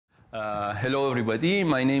Hello, everybody.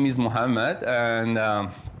 My name is Mohammad, and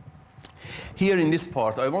here in this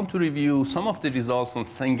part, I want to review some of the results on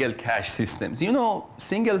single cache systems. You know,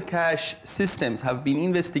 single cache systems have been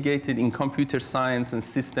investigated in computer science and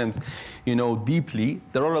systems, you know, deeply.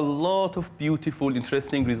 There are a lot of beautiful,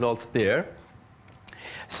 interesting results there.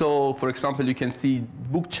 So, for example, you can see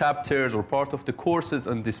book chapters or part of the courses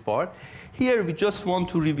on this part. Here, we just want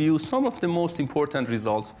to review some of the most important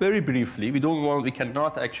results very briefly. We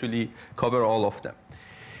cannot actually cover all of them.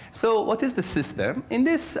 So, what is the system? In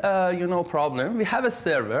this, problem, we have a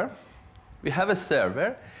server.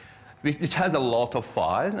 Which has a lot of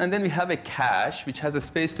files, and then we have a cache, which has a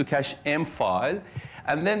space to cache M file,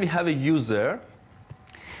 and then we have a user.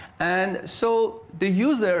 And so the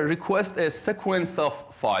user requests a sequence of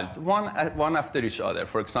files, one after each other.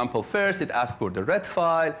 For example, first it asks for the red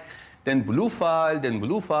file, then blue file, then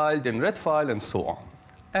blue file, then red file, and so on.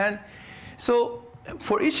 And so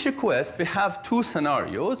for each request, we have two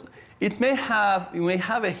scenarios. We may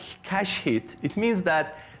have a cache hit. It means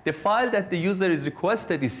that the file that the user is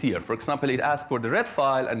requested is here. For example, it asks for the red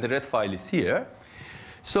file, and the red file is here.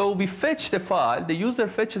 So we fetch the file. The user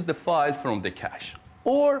fetches the file from the cache.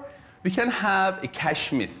 Or we can have a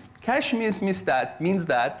cache miss. Cache miss means that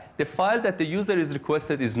the file that the user is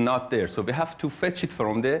requested is not there. So we have to fetch it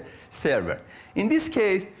from the server. In this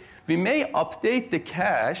case, we may update the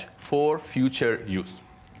cache for future use.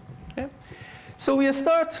 Okay? So we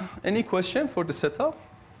start. Any question for the setup?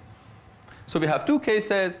 So we have two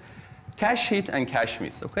cases, cache hit and cache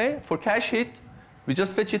miss. Okay? For cache hit, we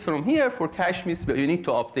just fetch it from here. For cache miss, we need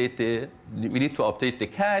to update the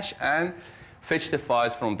cache and fetch the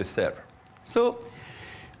files from the server. So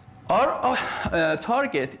our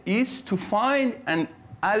target is to find an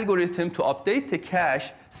algorithm to update the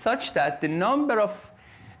cache such that the number of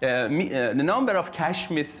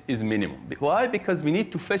cache miss is minimum. Why? Because we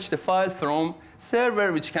need to fetch the file from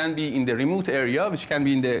server, which can be in the remote area, which can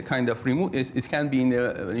be in the kind of remote. It can be in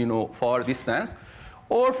the far distance,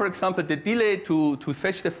 or for example, the delay to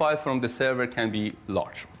fetch the file from the server can be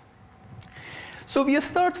large. So we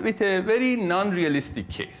start with a very non-realistic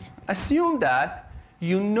case. Assume that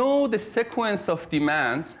you know the sequence of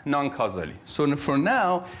demands non-causally. So for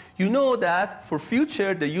now, you know that for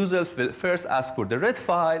future, the user will first ask for the red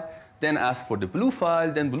file, then ask for the blue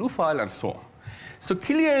file, then blue file, and so on. So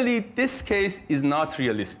clearly, this case is not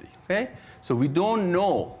realistic. Okay? So we don't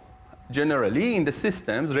know, generally, in the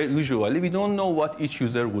systems, usually, we don't know what each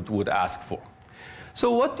user would ask for.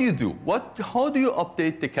 So what do you do? How do you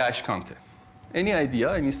update the cache content? Any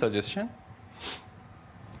idea, any suggestion?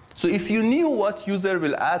 So if you knew what user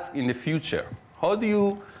will ask in the future, how do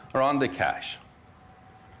you run the cache?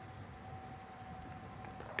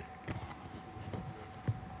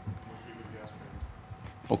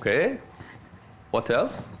 Okay. What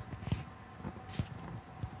else?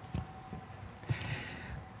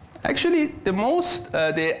 Actually,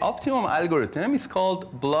 the optimum algorithm is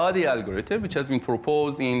called L.I.D algorithm, which has been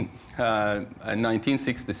proposed in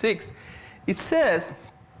 1966. It says,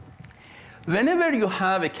 whenever you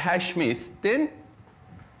have a cache miss, then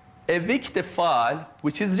evict the file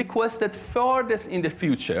which is requested farthest in the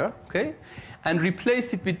future, okay, and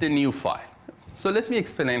replace it with the new file. So let me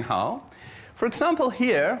explain how. For example,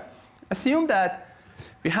 here, assume that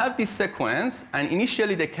we have this sequence, and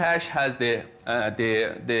initially the cache has the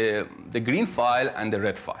green file and the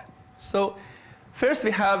red file. So first we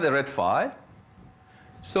have the red file.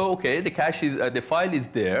 So okay, the file is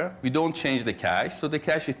there. We don't change the cache, so the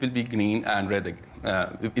cache it will be green and red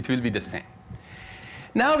again. It will be the same.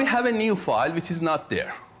 Now we have a new file which is not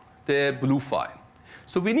there, the blue file.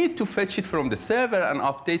 So we need to fetch it from the server and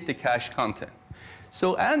update the cache content.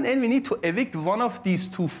 So and then we need to evict one of these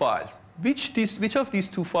two files. Which of these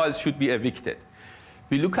two files should be evicted?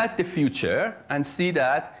 We look at the future and see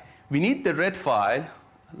that we need the red file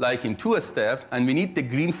like in 2 steps, and we need the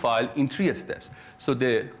green file in 3 steps. So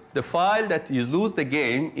the file that you lose the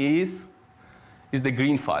game is the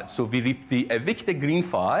green file. So we evict the green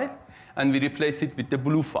file, and we replace it with the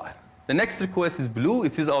blue file. The next request is blue.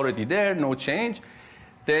 It is already there, no change.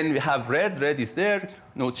 Then we have red. Red is there,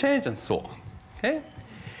 no change, and so on. Okay?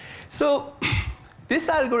 So this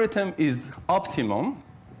algorithm is optimum.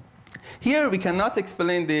 Here, we cannot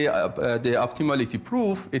explain the optimality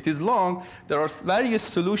proof. It is long. There are various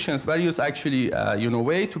solutions, various actually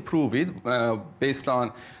way to prove it based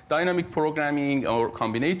on dynamic programming or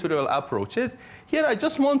combinatorial approaches. Here, I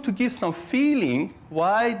just want to give some feeling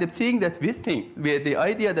why the thing that we think, the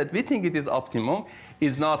idea that we think it is optimum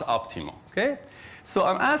is not optimum. Okay? So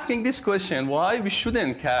I'm asking this question, why we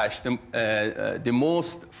shouldn't cache the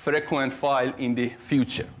most frequent file in the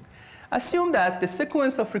future. Assume that the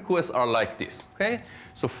sequence of requests are like this, okay?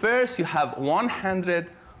 So first you have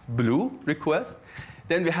 100 blue requests,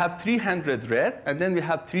 then we have 300 red, and then we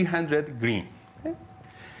have 300 green. Okay?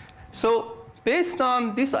 So based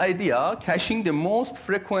on this idea, caching the most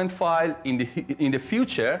frequent file in the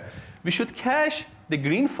future, we should cache the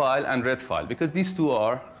green file and red file, because these two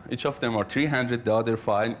are, each of them are 300, the other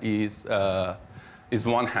file is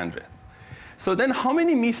 100. So then how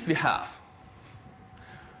many miss we have?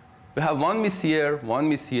 We have one miss here, one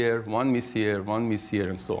miss here, one miss here, one miss here,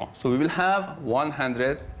 and so on. So we will have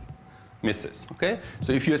 100 misses, okay?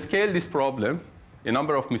 So if you scale this problem, a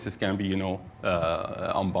number of misses can be,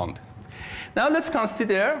 unbounded. Now let's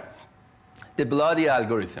consider the L.I.D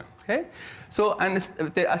algorithm, okay? So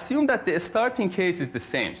they assume that the starting case is the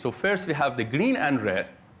same. So first we have the green and red.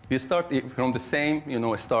 We start from the same,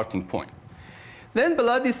 starting point. Then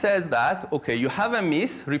L.I.D says that, okay, you have a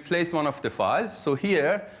miss, replace one of the files. So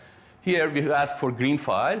here we ask for green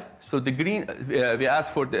file. So the green, we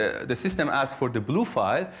ask for the system asks for the blue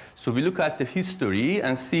file. So we look at the history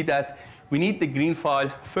and see that we need the green file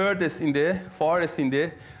farthest in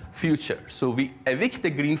the future. So we evict the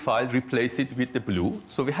green file, replace it with the blue.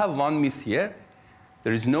 So we have one miss here.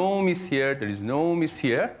 There is no miss here. There is no miss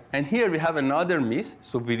here. And here we have another miss.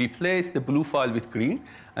 So we replace the blue file with green,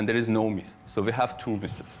 and there is no miss. So we have two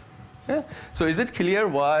misses. Yeah? So is it clear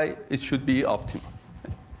why it should be optimal?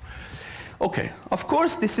 Okay, of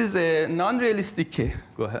course, this is a non-realistic case.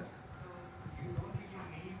 Go ahead. So you don't really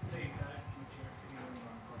need the entire future to be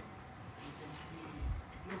non-causal. Essentially,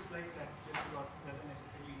 it looks like that this block doesn't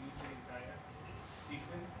necessarily need the entire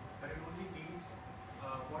sequence, but it only needs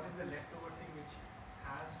what is the leftover thing which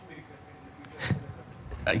has to be requested in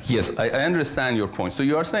the future. Yes, I understand your point. So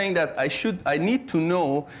you are saying that I need to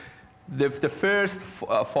know the first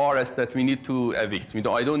forest that we need to evict.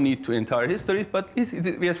 I don't need to entire history, but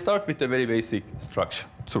we start with a very basic structure.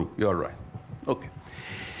 True, you're right. Okay.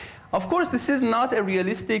 Of course, this is not a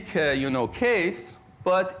realistic, case,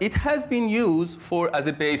 but it has been used as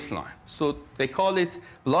a baseline. So they call it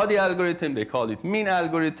L.I.D algorithm, they call it mean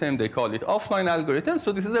algorithm, they call it offline algorithm.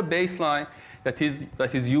 So this is a baseline that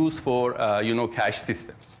is used for, cache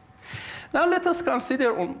systems. Now let us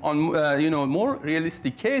consider on more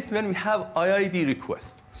realistic case when we have IID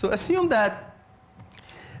requests. So assume that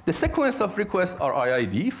the sequence of requests are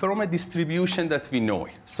IID from a distribution that we know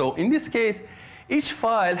it. So in this case, each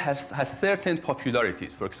file has certain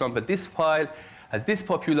popularities. For example, this file has this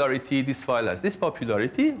popularity, this file has this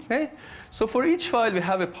popularity. Okay? So for each file, we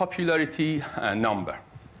have a popularity number.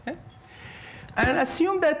 Okay? And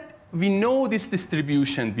assume that we know this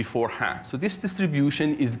distribution beforehand. So this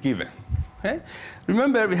distribution is given. Okay?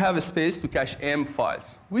 Remember, we have a space to cache M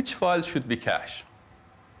files. Which files should be cached?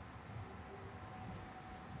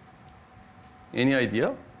 Any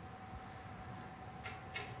idea?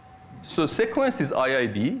 So sequence is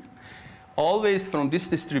IID, always from this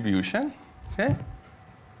distribution. Okay?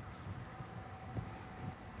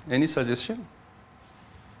 Any suggestion?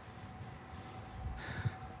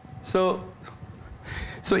 So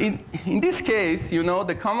in this case,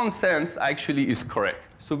 the common sense actually is correct.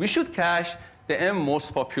 So we should cache the M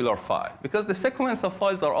most popular file, because the sequence of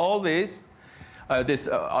files are always, is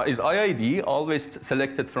IID, always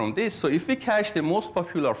selected from this. So if we cache the most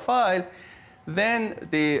popular file, then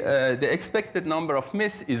the expected number of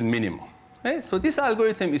miss is minimum. Okay? So this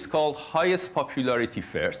algorithm is called highest popularity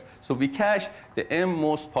first. So we cache the M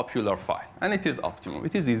most popular file, and it is optimal.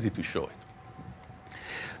 It is easy to show it.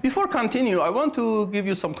 Before continue, I want to give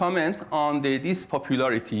you some comment on these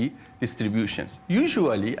popularity distributions.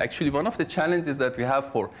 Usually, actually, one of the challenges that we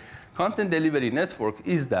have for content delivery network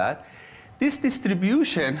is that this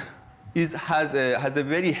distribution has a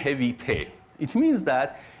very heavy tail. It means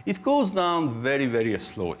that it goes down very, very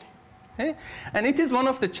slowly. Okay? And it is one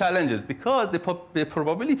of the challenges, because the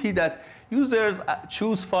probability that users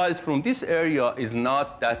choose files from this area is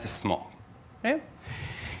not that small. Okay?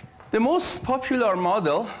 The most popular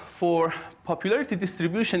model for popularity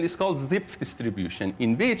distribution is called zip distribution,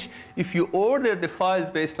 in which if you order the files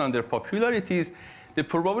based on their popularities, the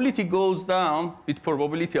probability goes down with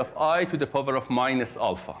probability of I to the power of minus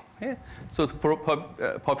alpha. Okay? So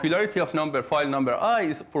the popularity of file number I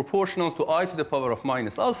is proportional to I to the power of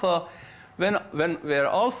minus alpha, where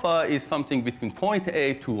alpha is something between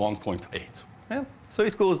 0.8 to 1.8. Okay? So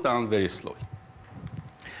it goes down very slowly.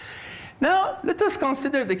 Now, let us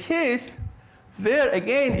consider the case where,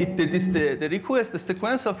 again, the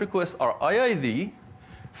sequence of requests are IID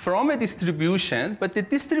from a distribution, but the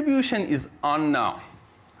distribution is unknown.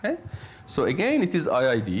 Okay? So again, it is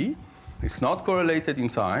IID. It's not correlated in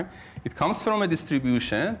time. It comes from a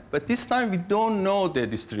distribution, but this time we don't know the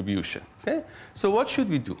distribution. Okay? So what should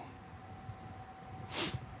we do?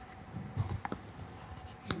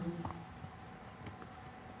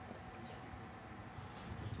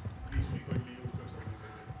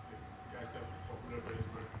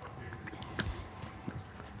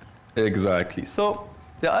 Exactly. So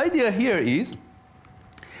the idea here is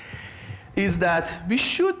that we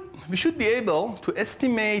should be able to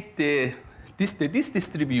estimate this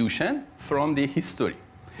distribution from the history.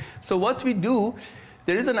 So what we do,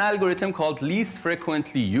 there is an algorithm called least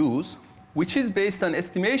frequently used, which is based on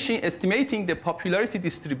estimating the popularity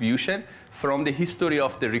distribution from the history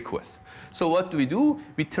of the request. So what we do,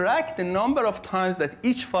 we track the number of times that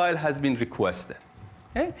each file has been requested.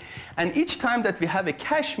 Okay? And each time that we have a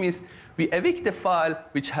cache miss, we evict the file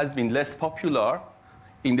which has been less popular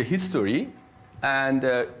in the history, and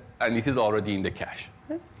it is already in the cache.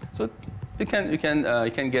 Okay? So you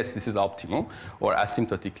can guess this is optimal or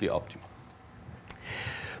asymptotically optimal.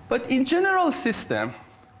 But in general system,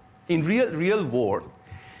 in real world,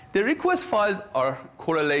 the request files are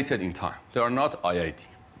correlated in time. They are not IID.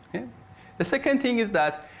 Okay? The second thing is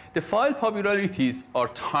that the file popularities are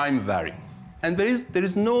time varying. And there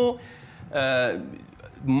is no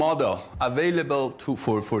model available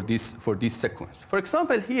for this sequence. For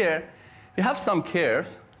example, here, we have some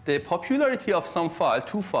curves. The popularity of some file,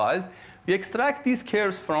 2 files, we extract these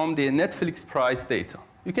curves from the Netflix price data.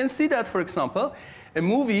 You can see that, for example, a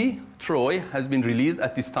movie, Troy, has been released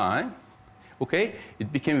at this time. Okay?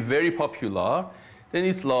 It became very popular. Then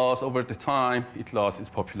it lost, over the time, it lost its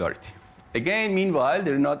popularity. Again, meanwhile,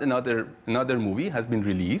 there is not another movie has been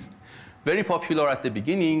released. Very popular at the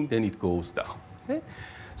beginning, then it goes down. Okay?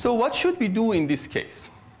 So what should we do in this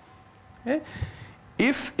case? Okay?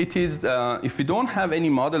 If we don't have any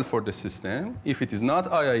model for the system, if it is not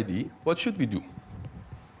IID, what should we do?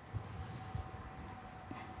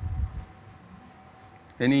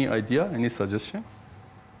 Any idea? Any suggestion?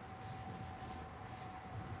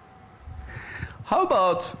 How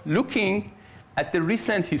about looking at the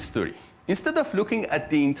recent history? Instead of looking at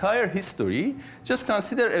the entire history, just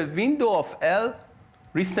consider a window of L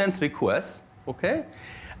recent requests, okay?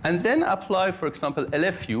 And then apply, for example,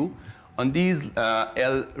 LFU on these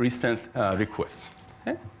L recent requests.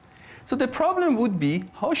 Okay? So the problem would be,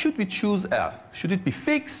 how should we choose L? Should it be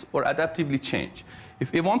fixed or adaptively change?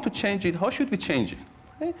 If we want to change it, how should we change it?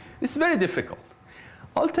 Okay? It's very difficult.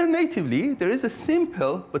 Alternatively, there is a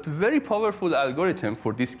simple but very powerful algorithm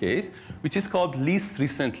for this case, which is called least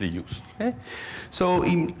recently used. Okay? So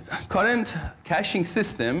in current caching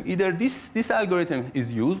system, either this algorithm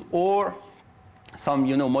is used or some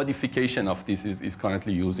modification of this is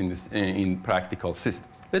currently used in practical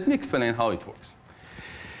systems. Let me explain how it works.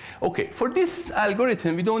 Okay, for this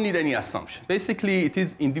algorithm, we don't need any assumption. Basically, it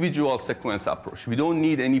is individual sequence approach. We don't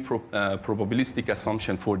need any probabilistic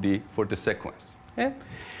assumption for the sequence. Okay?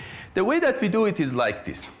 The way that we do it is like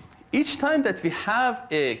this. Each time that we have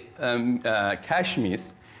a cache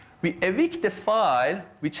miss, we evict the file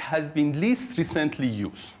which has been least recently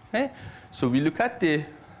used. Okay? So we look at the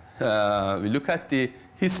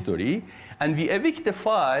history, and we evict the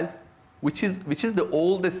file which is the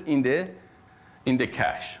oldest in the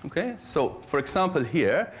cache. Okay? So for example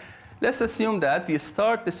here, let's assume that we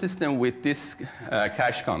start the system with this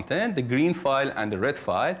cache content, the green file and the red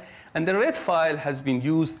file, and the red file has been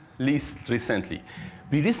used least recently.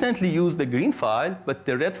 We recently used the green file, but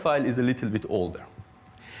the red file is a little bit older.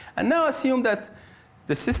 And now assume that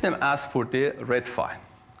the system asks for the red file.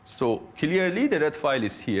 So clearly, the red file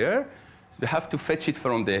is here. You have to fetch it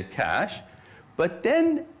from the cache. But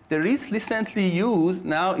then the least recently used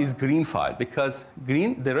now is green file, because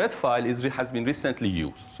the red file has been recently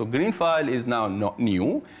used. So green file is now not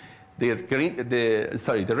new. The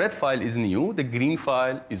red file is new. The green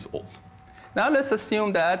file is old. Now let's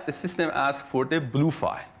assume that the system asks for the blue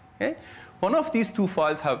file. Okay? One of these 2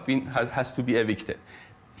 files has to be evicted.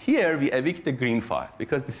 Here we evict the green file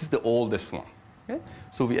because this is the oldest one. Okay?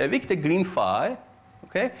 So we evict the green file.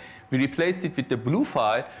 Okay? We replace it with the blue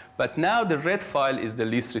file, but now the red file is the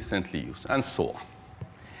least recently used, and so on.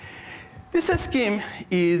 This scheme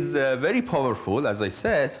is very powerful, as I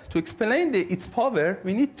said. To explain its power,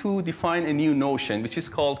 we need to define a new notion, which is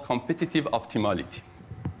called competitive optimality.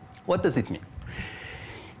 What does it mean?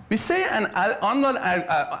 We say an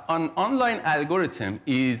online algorithm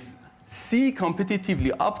is C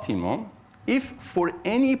competitively optimum if for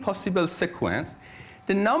any possible sequence,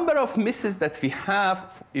 the number of misses that we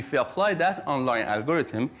have, if we apply that online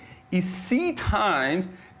algorithm, is C times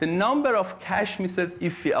the number of cache misses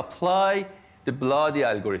if we apply the L.I.D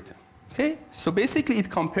algorithm. Okay? So basically, it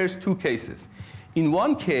compares two cases. In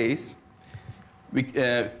one case,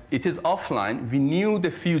 it is offline. We knew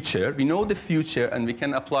the future. We know the future, and we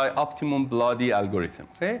can apply optimum L.I.D algorithm.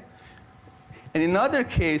 Okay? And in another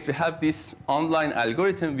case, we have this online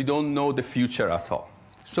algorithm. We don't know the future at all.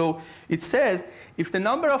 So it says if the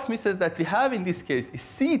number of misses that we have in this case is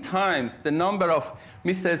C times the number of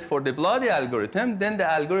misses for the L.I.D algorithm, then the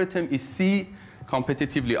algorithm is C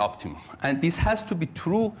competitively optimum. And this has to be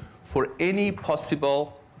true for any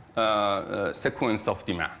possible sequence of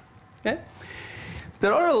demand. Okay?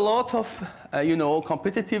 There are a lot of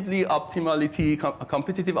competitive optimality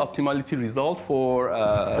results for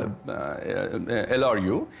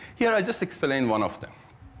LRU. Here I just explained one of them.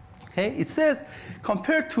 Okay? It says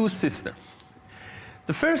compare two systems.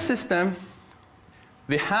 The first system,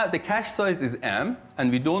 we have the cache size is M,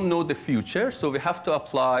 and we don't know the future, so we have to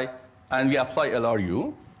apply, and we apply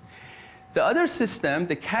LRU. The other system,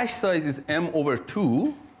 the cache size is M over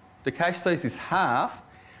 2. The cache size is half,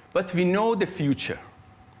 but we know the future.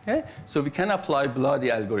 Okay? So we can apply L.I.D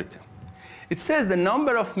algorithm. It says the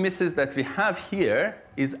number of misses that we have here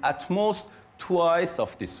is at most twice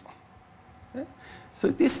of this one. Okay? So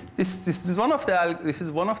this is one of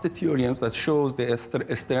the theorems that shows the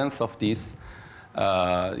strength of this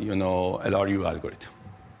LRU algorithm.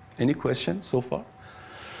 Any questions so far?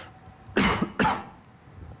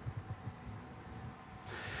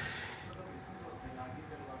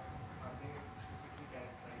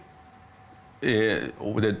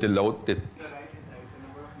 The load.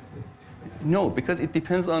 No, because it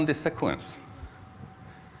depends on the sequence.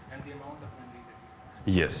 And the amount of memory that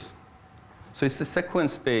you have. Yes. So it's a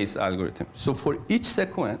sequence-based algorithm. So for each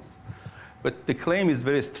sequence, but the claim is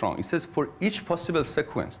very strong. It says for each possible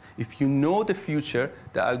sequence, if you know the future,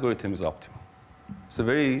 the algorithm is optimal. It's a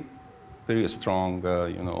very, very strong,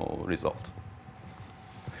 result.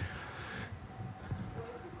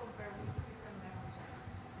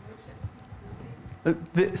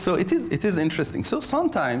 So it is interesting. So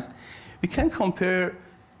sometimes we can compare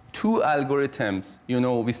two algorithms.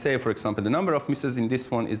 We say, for example, the number of misses in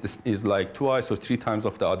this one is like twice or 3 times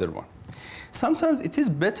of the other one. Sometimes it is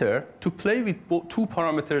better to play with two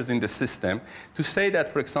parameters in the system to say that,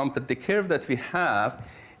 for example, the curve that we have,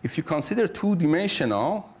 if you consider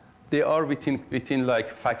 2-dimensional, they are within like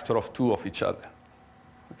factor of 2 of each other.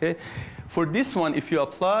 Okay? For this one, if you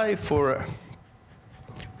apply for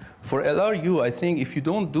LRU, I think if you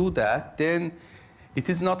don't do that, then it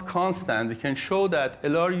is not constant. We can show that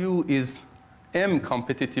LRU is M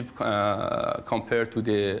competitive compared to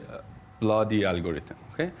the L.I.D algorithm.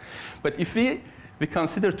 Okay? But if we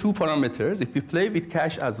consider two parameters, if we play with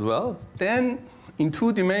cache as well, then in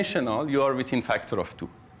 2-dimensional, you are within factor of 2.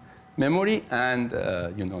 Memory and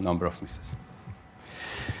number of misses.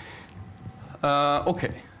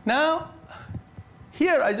 Okay. Now,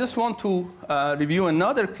 here I just want to review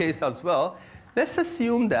another case as well. Let's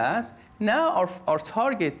assume that now our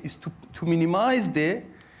target is to minimize the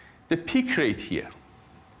peak rate here.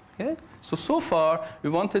 Okay? So far, we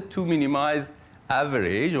wanted to minimize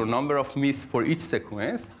average or number of misses for each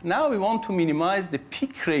sequence. Now we want to minimize the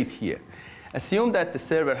peak rate here. Assume that the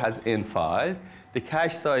server has n files, the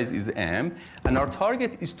cache size is M, and our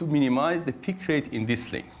target is to minimize the peak rate in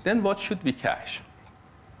this link. Then what should we cache?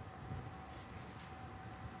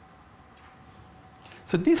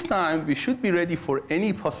 So this time, we should be ready for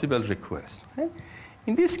any possible request. Okay?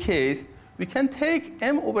 In this case, we can take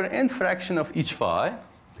M over n fraction of each file.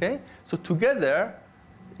 Okay? So together,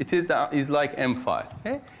 it is like M file.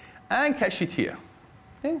 Okay? And cache it here.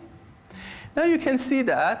 Okay? Now you can see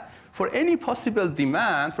that for any possible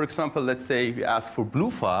demand, for example, let's say we ask for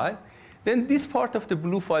blue file, then this part of the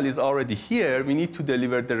blue file is already here. We need to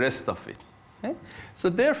deliver the rest of it. Okay? So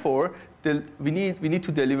therefore, we need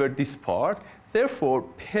to deliver this part. Therefore,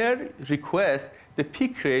 per request, the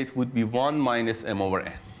peak rate would be 1 minus M over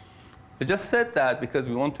N. I just said that because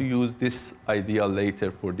we want to use this idea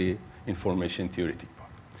later for the information-theoretic part.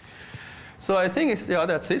 So I think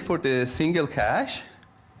that's it for the single cache.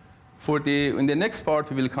 In the next part,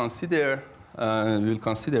 we will consider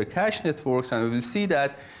cache networks, and we will see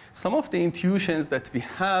that some of the intuitions that we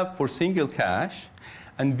have for single cache,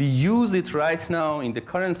 and we use it right now in the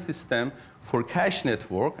current system for cache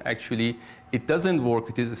network, actually, it doesn't work.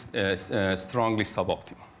 It is strongly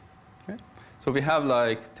suboptimal. Okay? So we have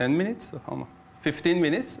like 10 minutes, 15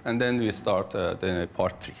 minutes, and then we start the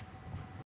part 3.